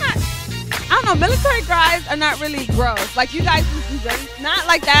you're not. I don't know. Military guys are not really gross. Like you guys just not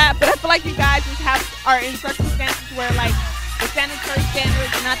like that. But I feel like you guys just are in circumstances where like the sanitary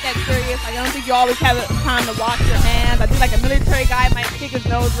standards are not that serious. Like, I don't think you always have time to wash your hands. I think like a military guy might kick his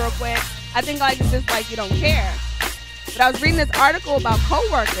nose real quick. I think like it's just like you don't care. But I was reading this article about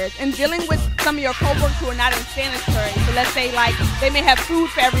coworkers and dealing with some of your coworkers who are not in sanitary. So let's say like they may have food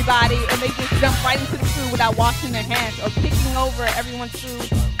for everybody and they just jump right into the food without washing their hands or picking over everyone's food.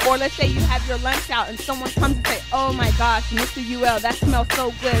 Or let's say you have your lunch out and someone comes and say, oh my gosh, Mr. UL, that smells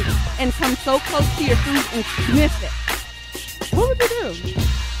so good, and come so close to your food and sniff it. What would you do?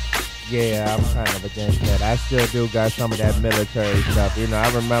 Yeah, I'm kind of against that. I still do got some of that military stuff. You know, I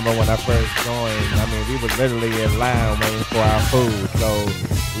remember when I first joined, I mean, we was literally in line waiting for our food. So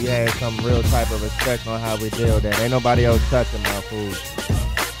we had some real type of respect on how we deal with that. Ain't nobody else touching my food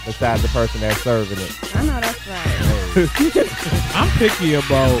besides the person that's serving it. I know that's right. I'm picky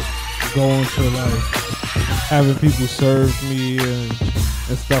about going to like having people serve me and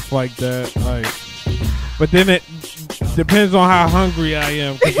stuff like that. Like, but then it depends on how hungry I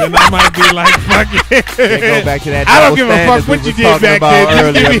am, because then I might be like, fuck it. Go back to that. I don't give a fuck what you did back then.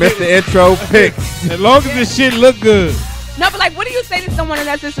 Earlier. Mr. Intro Picks. As long as this shit look good. No, but like, what do you say to someone in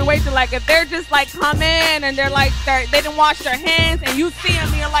that situation? Like, if they're just like come in and they're like they didn't wash their hands, and you see them,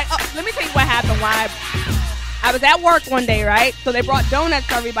 and you're like, oh, let me tell you what happened. Why I was at work one day, right? So they brought donuts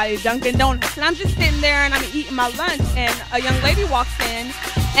for everybody, Dunkin' Donuts, and I'm just sitting there and I'm eating my lunch, and a young lady walks in,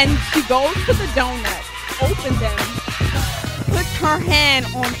 and she goes to the donuts, opens them, puts her hand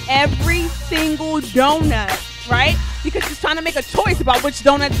on every single donut, right? Because she's trying to make a choice about which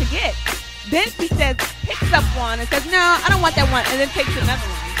donut to get. Then she says, picks up one and says, no, I don't want that one, and then takes another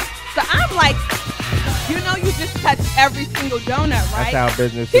one. So I'm like, you know, you just touched every single donut, right? That's how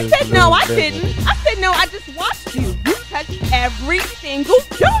business She is. said, no, I business. didn't. I said, no, I just watched you. You touched every single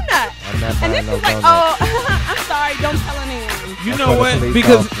donut. I'm not And then buying no she's like, donuts. oh, I'm sorry, don't tell anyone. You That's know what the what? police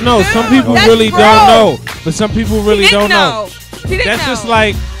Because officer- no, Dude, some people that's really gross. don't know, but some people really She don't didn't know. She didn't That's know. just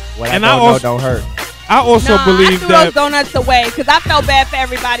like, What and I I don't know also don't hurt. I also I believe threw that. those donuts away because I felt bad for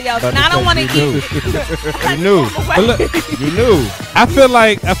everybody else, But and I don't want to because eat. you it. You knew. But look, You knew. I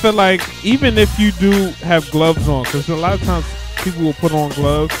feel like even if you do have gloves on, because a lot of times people will put on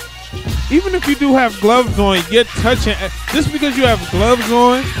gloves. Even if you do have gloves on, you're touching. Just because you have gloves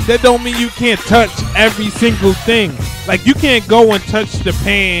on, that don't mean you can't touch every single thing. Like, you can't go and touch the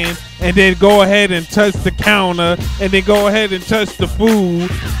pan and then go ahead and touch the counter and then go ahead and touch the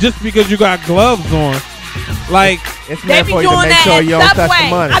food just because you got gloves on. Like, It's They meant be for you doing to make that sure you don't at touch the Subway.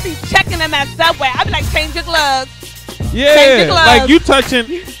 money. I be checking them at Subway. I be like, change your gloves. Change yeah, your gloves. like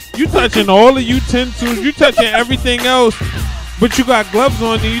you touching all the utensils, you touching everything else, but you got gloves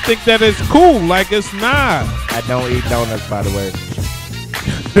on and you think that it's cool. Like, it's not. I don't eat donuts, by the way.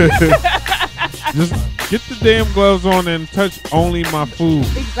 Just get the damn gloves on and touch only my food.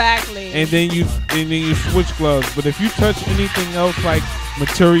 Exactly. And then you switch gloves. But if you touch anything else like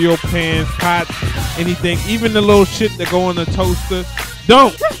material, pans, pots, anything, even the little shit that go in the toaster,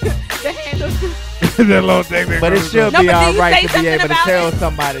 don't. the handles. That little thing that But it goes should on. No, be but do all you right say to be something able to about tell it?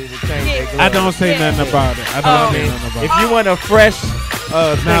 somebody to change Yeah. their gloves. I don't say Yeah. nothing about it. I I don't say mean, nothing about if it. you want a fresh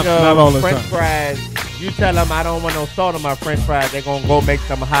thing Not all the of French time. fries, you tell them I don't want no salt on my French fries. They're gonna go make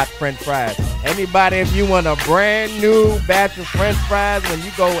some hot French fries. Anybody, if you want a brand new batch of French fries when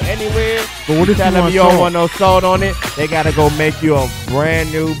you go anywhere, But what if tell you them want you don't salt? want no salt on it. They gotta go make you a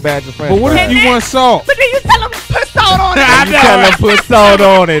brand new batch of French But what fries. if you want salt? But then you tell them put salt on it. I You know, tell them right? put salt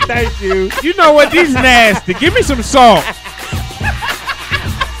on it. Thank you. You know what? These nasty. Give me some salt.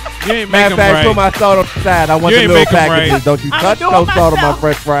 You ain't Matter making of fact, right. put my salt on the side. I want You the ain't little make 'em packages. right. Don't you I'm touch doing no salt on my myself.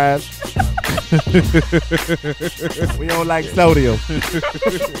 French fries. We don't like sodium.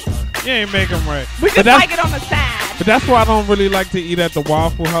 You ain't make them right. We But just that's, like it on the side. but that's why I don't really like to eat at the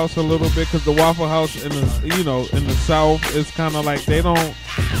Waffle House a little bit, because the Waffle House in the South is kind of like they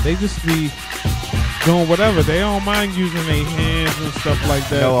just be doing whatever. They don't mind using their hands and stuff like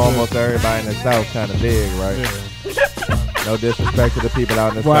that. You know, to- almost everybody in the South kind of big, right? Yeah. No disrespect to the people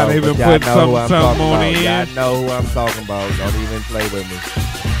out in the Why South, they but been y'all putting know who I'm something talking on about. the Y'all end? know who I'm talking about. Don't even play with me.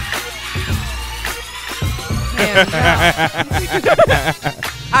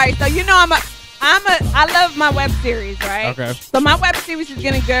 All right, so you know I love my web series, right? Okay. So my web series is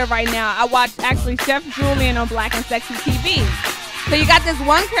getting good right now. I watch actually Chef Julian on Black and Sexy TV. So you got this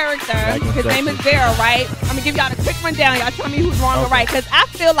one character. His name is Daryl, right? I'm gonna give y'all the quick rundown. Y'all tell me who's wrong or right, because I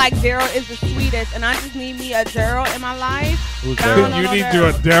feel like Daryl is the sweetest, and I just need me a Daryl in my life. Who's Daryl? You need you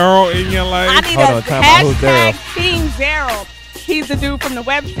a Daryl in your life? I need a hashtag Team Daryl. He's the dude from the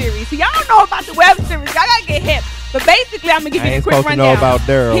web series. So y'all don't know about the web series. Y'all gotta get hip. But basically, I'm gonna give you a quick rundown. I ain't supposed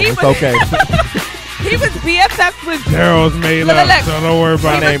to know about Daryl. It's okay. He was BFFs with Daryl's made up, so don't worry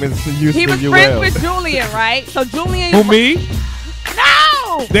about it. My name is used He to was you friends well. with Julian, right? So Julian. Who, me?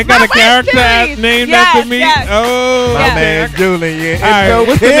 No! They got a character named after me? Yes. Oh. My man Julian. All right,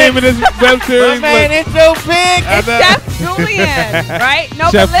 what's the name of this web series? My man, it's your pick. It's Chef Julian, right? No,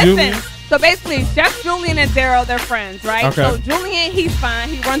 Chef but listen. Julian? So basically, Chef Julian and Daryl, they're friends, right? Okay. So Julian, he's fine.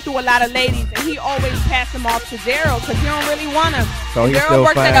 He runs through a lot of ladies, and he always pass them off to Daryl because he don't really want him. So he's Daryl still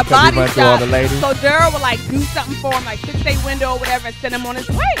works fine at a 'cause he body runs through all shop. the ladies? So Daryl would like do something for him, like fix a window or whatever, and send him on his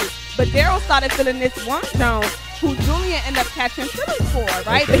way. But Daryl started feeling this one Jones who Julian ended up catching feelings for,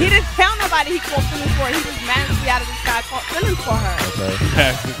 right? Okay. But he didn't tell nobody he caught feelings for her. He just magically out of the sky caught feelings for her. Okay.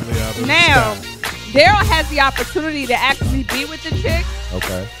 Practically out of the Now, sky. Daryl has the opportunity to actually be with the chick.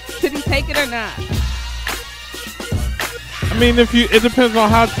 Okay. Should he take it or not? I mean, it depends on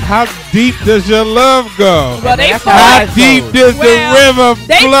how deep does your love go. Well, they How fought. How deep does the river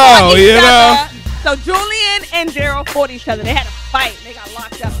They flow? fought each You know. other. So Julian and Daryl fought each other. They had a fight. They got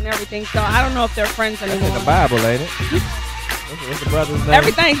locked up and everything. So I don't know if they're friends That's anymore. in the Bible, ain't it? What's the brother's name?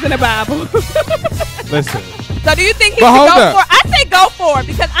 Everything's in the Bible. Listen. So do you think he But should hold go up. for it? I say go for it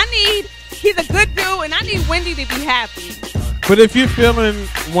because he's a good dude and I need Wendy to be happy. But if you're feeling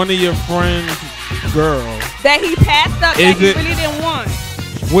one of your friends' girl, That he passed up Is that he it- really didn't want.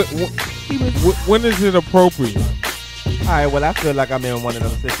 He was when is it appropriate? All right, well, I feel like I'm in one of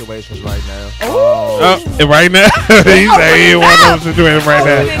them situations right now. Right now? He say he in one of those situations right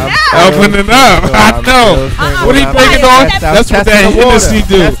Opening now. up. Opening up. I know. What are you thinking on? That's what that Hennessy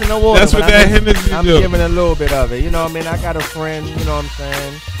do. That's That's what that Hennessy I'm do. giving a little bit of it. You know what I mean? I got a friend, you know what I'm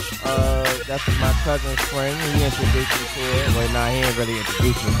saying? That's my cousin's friend. He introduced me to her. Well, nah, he ain't really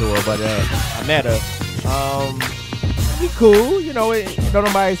introduced me to her, but I met her. We cool, you know, don't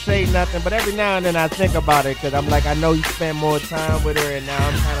nobody say nothing, but every now and then I think about it because I'm like, I know you spend more time with her and now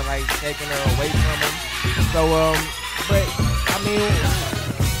I'm kind of like taking her away from him. So, but I mean,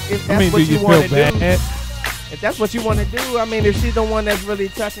 if that's what do you you want to feel do, bad? if that's what you want to do, I mean, if she's the one that's really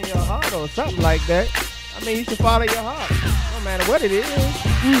touching your heart or something like that, I mean, you should follow your heart. No matter what it is,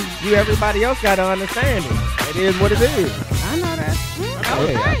 you, everybody else got to understand it. It is what it is. I know that.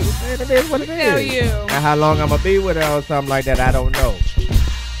 Okay. I just said it is what it is. Tell you. Now, how long I'm going to be with her or something like that, I don't know.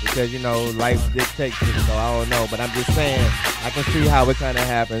 Because, you know, life dictates it, so I don't know. But I'm just saying, I can see how it kind of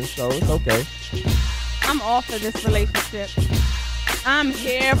happens, so it's okay. I'm all for this relationship. I'm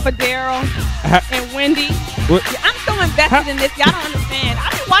here for Daryl and Wendy. What? Yeah, I'm so invested in this. Y'all don't understand.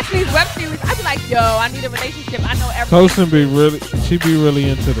 I've been watching these web series. I be like, yo, I need a relationship. I know everything. Tosin she be really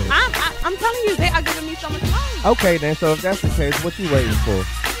into this. I'm telling you, they are giving me so much money. Okay, then, so if that's the case, what you waiting for?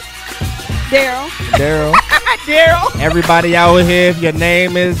 Daryl. Daryl. Daryl. Everybody out here, if your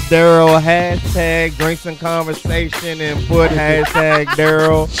name is Daryl, hashtag drinks and conversation and put hashtag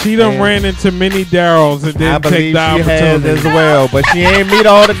Daryl. She done And ran into many Daryls and I didn't take believe the she has opportunity. as well, but she ain't meet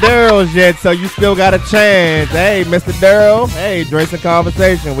all the Daryls yet, so you still got a chance. Hey, Mr. Daryl. Hey, drinks and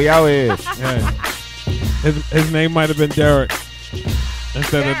conversation. We out here. Yeah. His name might have been Derek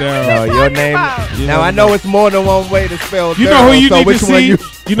instead of Daryl. No, your name. You Now know I know it's more than one way to spell. You know who Daryl, you so need to which one see?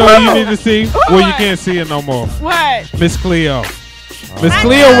 You know who you need to see? Well, you What? can't see it no more. What? Miss Cleo. Miss I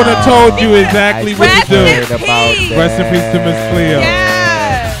Cleo would have know. told you exactly what to Rest do. in About peace. that. Rest in peace to Miss Cleo.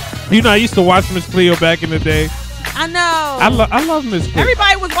 Yeah. You know, I used to watch Miss Cleo back in the day. I know. I love Miss Cleo.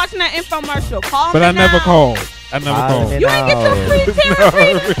 Everybody was watching that infomercial. Call But me I never now. called. I never Call me called. You ain't get your free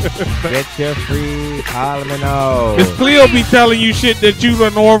therapy. Get your free Parliament on. Miss Cleo be telling you shit that you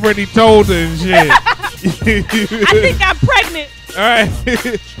done already told her and shit. I think I'm pregnant. All right.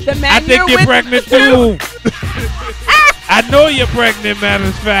 The man I think you're pregnant too. I know you're pregnant, matter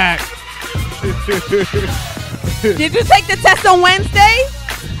of fact. Did you take the test on Wednesday?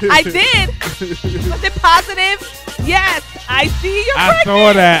 I did. Was it positive? Yes. I see you're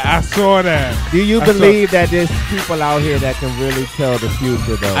pregnant. I saw that. Do you I saw- believe that there's people out here that can really tell the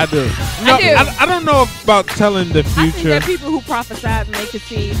future, though? I do. No, do. I don't know about telling the I think future. there are people who prophesy and they can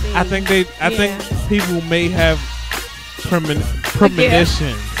see things. I think Yeah. people may have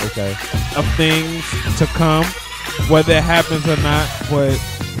premonitions Okay. of things to come, whether it happens or not. But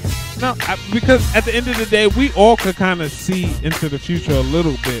No, because at the end of the day, we all could kind of see into the future a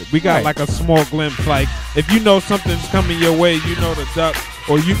little bit. We got like a small glimpse. Like if you know something's coming your way, you know the duck,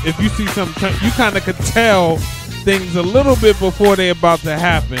 or if you see something, you kind of could tell things a little bit before they're about to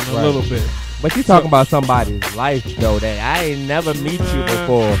happen. A little bit. But you talking about somebody's life though that I ain't never meet you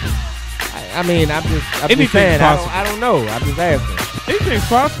before. I'm just saying. I don't know. I'm just asking. Anything's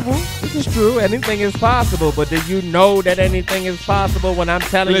possible. This is true. Anything is possible. But do you know that anything is possible when I'm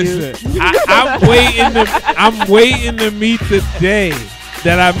telling you? I'm waiting to meet the day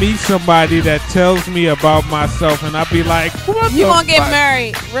that I meet somebody that tells me about myself, and I'll be like, "What you gonna get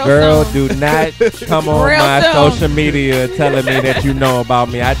married, real girl? soon. Do not come on Real my soon. social media telling me that you know about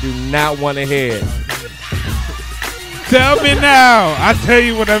me. I do not want to hear it. Tell me now. I tell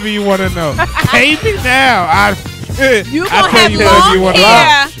you whatever you want to know. Pay me now. You gonna have long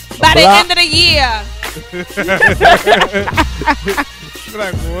hair by the end of the year.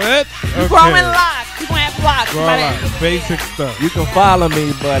 Like what? You growing locks. You gonna have locks by the end of the basic year. stuff. You can follow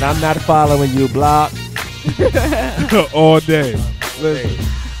me, but I'm not following you. Block all day. Listen,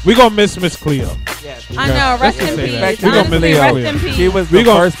 we gonna miss Miss Cleo. Yes. I know. Rest in peace. We gonna miss Honestly, Cleo. rest in peace. She was the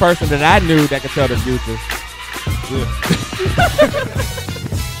first person that I knew that could tell the future.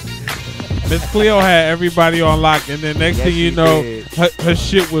 Miss Cleo had everybody on lock, and then next thing you know, her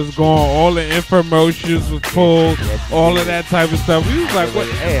shit was gone. All the infomercials was pulled, all of that type of stuff. We was like, what?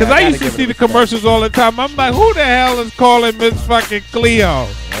 Because I used to see the commercials all the time. I'm like, who the hell is calling Miss fucking Cleo?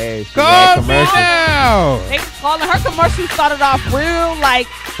 Hey, call me now. They was calling her commercials started off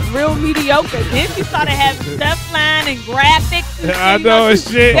real mediocre. Then she started having stuff line and graphics. And I know it's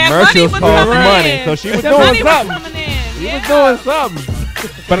shit. Commercials cost money, so she was doing something. She was doing something.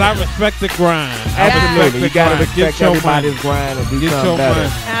 But I respect the grind. Absolutely. You got to respect everybody's grind and do something better.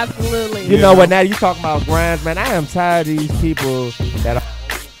 Absolutely. You know what? Now you talking about grinds, man. I am tired of these people that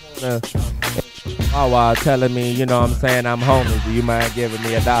are telling me, you know what I'm saying, I'm homeless. Do you mind giving me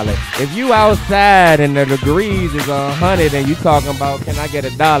 $1? If you outside and the degrees is 100 and you talking about, can I get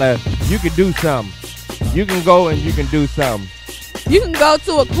 $1? You can do something. You can go and you can do something. You can go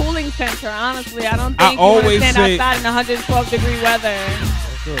to a cooling center, honestly. I don't think you want to stand outside in 112-degree weather.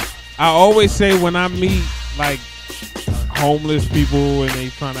 I always say when I meet, like, homeless people and they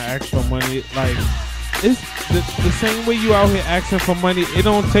trying to ask for money, like, it's the same way you out here asking for money. It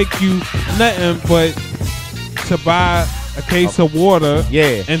don't take you nothing but to buy a case of water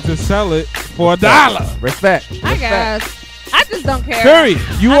and to sell it for $1. Respect. I guess. I just don't care. Period.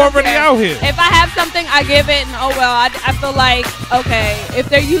 You already out here. If I have something, I give it, and oh well. I feel like, okay, if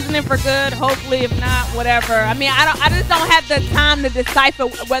they're using it for good, hopefully. If not, whatever. I mean, I just don't have the time to decipher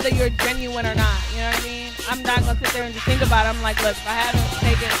whether you're genuine or not. You know what I mean? I'm not gonna sit there and just think about it. I'm like, look, if I haven't,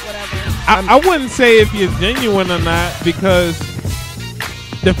 take it, whatever. I wouldn't say if you're genuine or not, because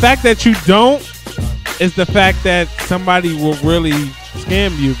the fact that you don't is the fact that somebody will really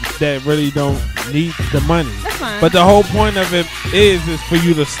scam you that really don't need the money. That's fine. But the whole point of it is for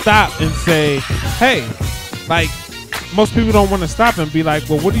you to stop and say, hey, like, most people don't want to stop and be like,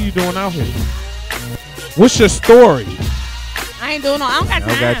 well, what are you doing out here? What's your story? I ain't doing no. I don't got time.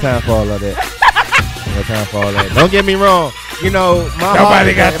 I don't got time for all of that. I don't got time for all that. Don't get me wrong. You know, my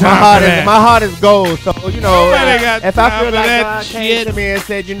heart is gold. So, you know, if I feel like God came to me and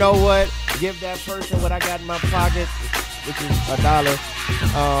said, you know what, give that person what I got in my pocket, which is $1,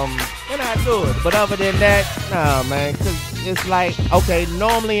 then I do it. But other than that, nah, man, because it's like, okay,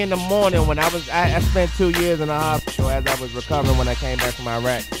 normally in the morning when I spent 2 years in the hospital as I was recovering when I came back from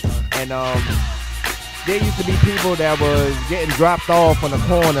Iraq, and there used to be people that was getting dropped off on the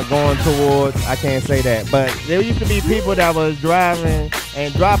corner going towards, I can't say that, but there used to be people that was driving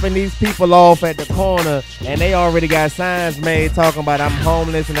and dropping these people off at the corner, and they already got signs made talking about I'm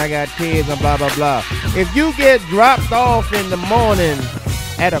homeless and I got kids and blah, blah, blah. If you get dropped off in the morning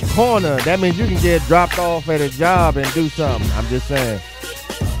at a corner, that means you can get dropped off at a job and do something. I'm just saying.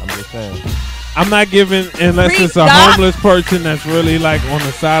 I'm not giving, unless it's a homeless person that's really like on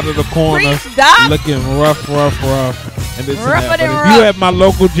the side of the corner looking rough. And this and that. But if you at my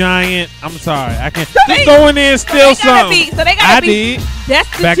local Giant, I'm sorry. I can't. Just go in there and steal something. So they gotta be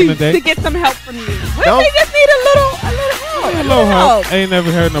destitute to get some help from you. What if they just need a little help? A little help. I ain't never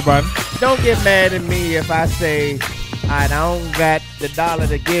heard nobody. Don't get mad at me if I say, I don't got the $1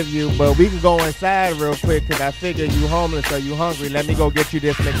 to give you, but we can go inside real quick because I figure you homeless or you hungry. Let me go get you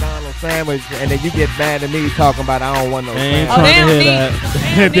this McDonald's sandwich, and then you get mad at me talking about I don't want no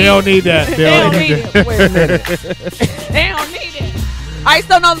sandwich. They don't need that. They don't need it. Wait a minute. They don't need it. All right,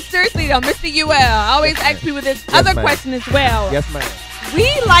 so no, seriously though, Mr. UL, I always ask people this other question as well. Yes, ma'am. We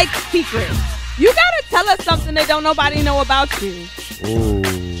like secrets. You gotta tell us something that don't nobody know about you. Ooh.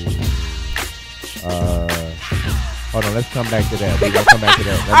 Hold on, let's come back to that. We're gonna come back to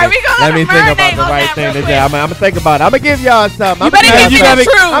that. All right, we gonna let me think about marinate the on right that thing real to do. I'm gonna think about it. I'm gonna give y'all something. You better give me the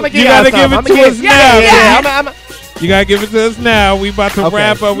truth. I'm gonna give You y'all gotta give something. it to us now. Yeah. You gotta give it to us now. We about to Okay.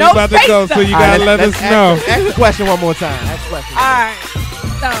 wrap up. We No about to go. So you All right, gotta let us know. Ask the question one more time. Ask the question. All right.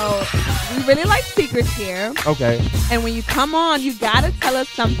 So we really like secrets here. Okay. And when you come on, you gotta tell us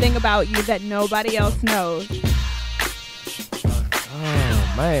something about you that nobody else knows.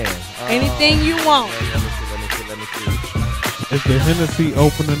 Oh man. Anything you want. Let me see. Is the Hennessy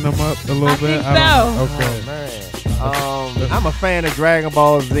opening them up a little I bit? think don't know. so. Okay. Oh, man. I'm a fan of Dragon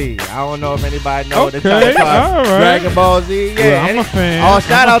Ball Z. I don't know if anybody knows the Okay, type of all right. Dragon Ball Z. Yeah, Well, I'm a fan. Oh,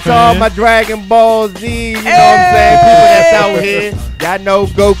 shout I'm a out to all fan. my Dragon Ball Z. You know what I'm saying? People that's out here. Y'all know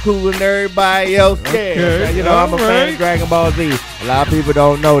Goku and everybody else. Okay, Yeah, you know I'm a fan all right. of Dragon Ball Z. A lot of people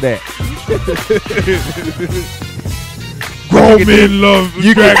don't know that. Grown men love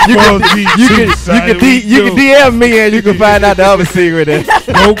Dragon Ball Z. You can DM me and you can find out the other secret.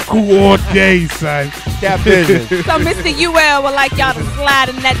 Goku all day, son. That business So Mr. UL would like y'all to slide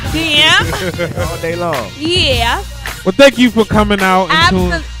in that DM. all day long. Yeah. Well, thank you for coming out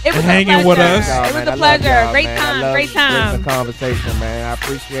and It was hanging a with pleasure. us. It was Man, a I love pleasure. y'all, Great man. I time. love Great time. the conversation, man. I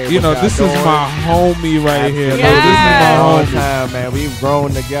appreciate You what know, y'all this is doing. my homie right here. Absolutely. Though. This is my Long homie. time, man. We've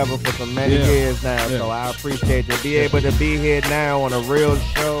grown together for so many Yeah. years now, Yeah. so I appreciate to be able to be here now on a real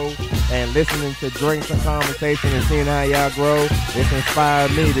show and listening to drinks and conversation and seeing how y'all grow. It's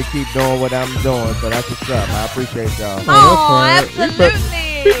inspired me to keep doing what I'm doing, so that's what's up. I appreciate y'all. Oh, that's right. absolutely.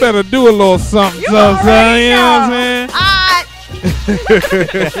 We better do a little something, You something, already you know what I'm saying?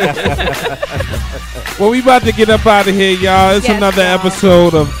 Well, we about to get up out of here, y'all. It's Yes, another y'all.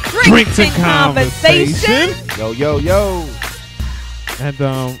 episode of Drinks and and Conversation. Conversation. Yo.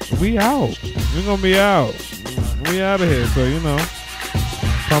 And we out. We're gonna be out. We out of here, so you know.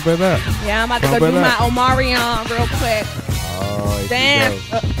 Pump it up. Yeah, I'm about to Pump go it do my up. Omarion real quick. Oh, here she Dance.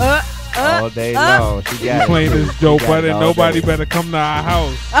 goes. All day long. She We got playing it. this Joe She got it Budden. all Nobody day. better come to our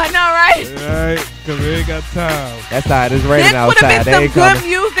house. I know, right? Alright? Because we ain't got time. That's how it is raining This would outside. have They been ain't some good coming.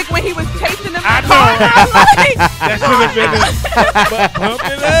 music when he was chasing them. I in the know. car. I was like, That should have been it. Pump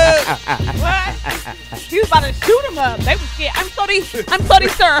it up. what? He was about to shoot him up. They was scared. I'm sorry,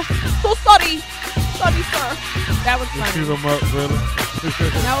 sir. So sorry. Sorry, sir. That was Shoot funny. them up, really.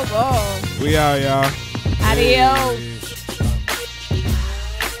 No, go. We out, y'all. Adios.